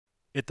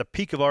at the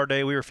peak of our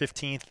day, we were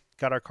 15th,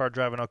 got our car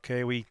driving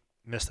okay. We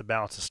missed the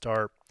balance to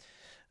start.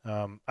 I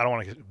don't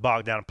want to get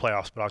bogged down in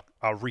playoffs, but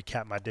I'll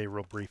recap my day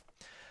real brief.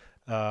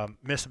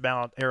 Missed the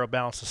balance, aero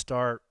balance to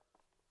start,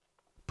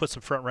 put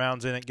some front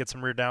rounds in it, get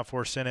some rear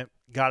downforce in it,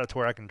 got it to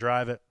where I can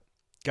drive it,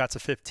 got to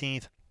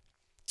 15th,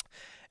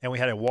 and we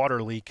had a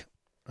water leak,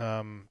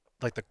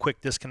 like the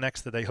quick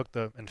disconnects that they hook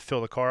and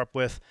fill the car up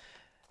with,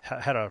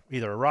 had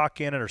either a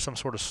rock in it or some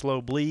sort of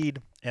slow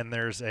bleed, and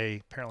there's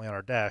apparently on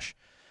our dash,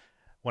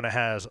 when it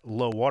has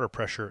low water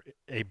pressure,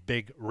 a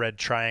big red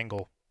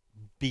triangle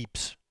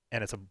beeps,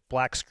 and it's a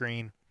black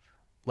screen,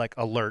 like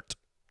alert,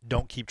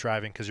 don't keep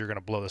driving because you're going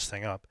to blow this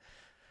thing up.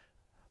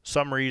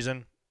 Some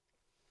reason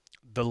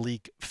the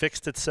leak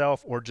fixed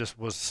itself or just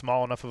was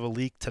small enough of a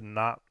leak to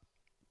not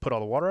put all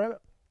the water out of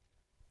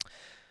it.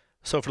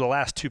 So for the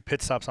last 2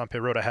 pit stops on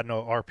pit road, I had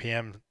no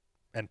RPM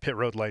and pit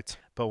road lights.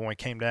 But when we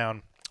came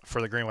down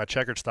for the green, white,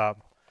 checkered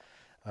stop,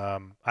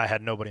 I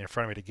had nobody in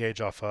front of me to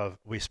gauge off of.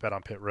 We sped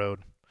on pit road,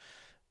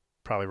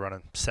 probably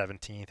running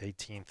 17th,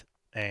 18th,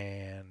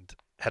 and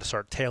had to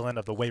start tail end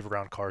of the wave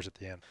around cars at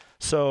the end.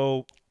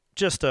 So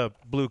just a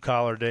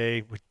blue-collar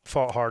day. We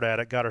fought hard at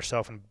it, got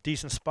ourselves in a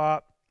decent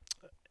spot,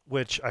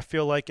 which I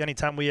feel like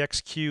anytime we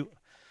execute,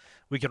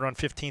 we can run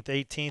 15th,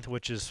 18th,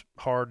 which is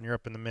hard, and you're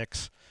up in the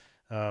mix.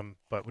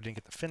 But we didn't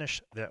get the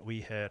finish that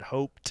we had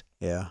hoped.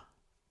 Yeah.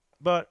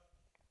 But,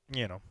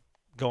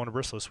 going to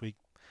Bristol this week,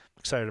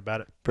 excited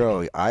about it.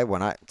 Bro,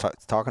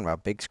 talking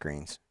about big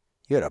screens,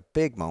 you had a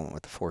big moment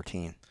with the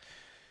 14.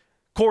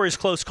 Corey's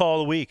close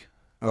call of the week.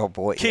 Oh,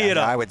 boy. Key it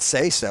up. I would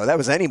say so. That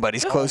was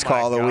anybody's close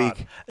call of the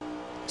week.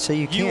 So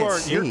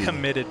you're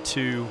committed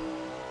to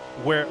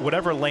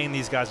whatever lane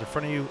these guys in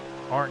front of you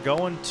aren't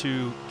going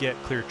to get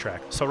clear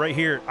track. So right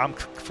here, I'm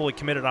fully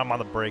committed. I'm on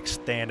the brakes,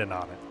 standing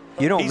on it.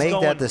 You don't make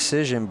that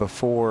decision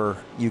before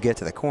you get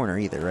to the corner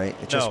either, right?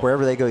 It's just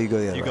wherever they go, you go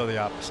the other way. You go the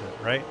opposite,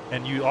 right?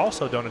 And you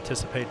also don't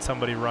anticipate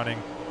somebody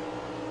running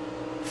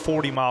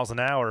 40 miles an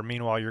hour.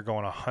 Meanwhile, you're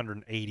going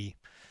 180.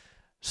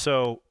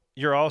 So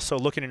you're also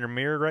looking in your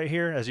mirror right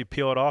here as you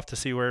peel it off to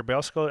see where everybody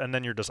else goes, and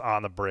then you're just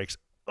on the brakes.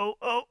 Oh.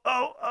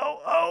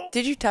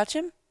 Did you touch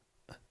him?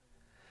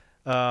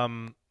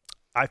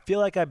 I feel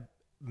like I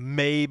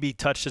maybe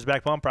touched his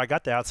back bumper. I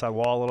got the outside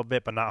wall a little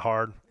bit, but not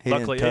hard.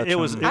 Luckily, it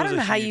was I don't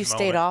know how you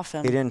stayed off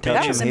him. He didn't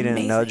touch him. He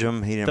didn't nudge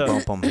him. He didn't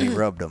bump him. He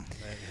rubbed him.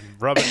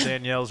 Rubbing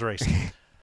Danielle's racing.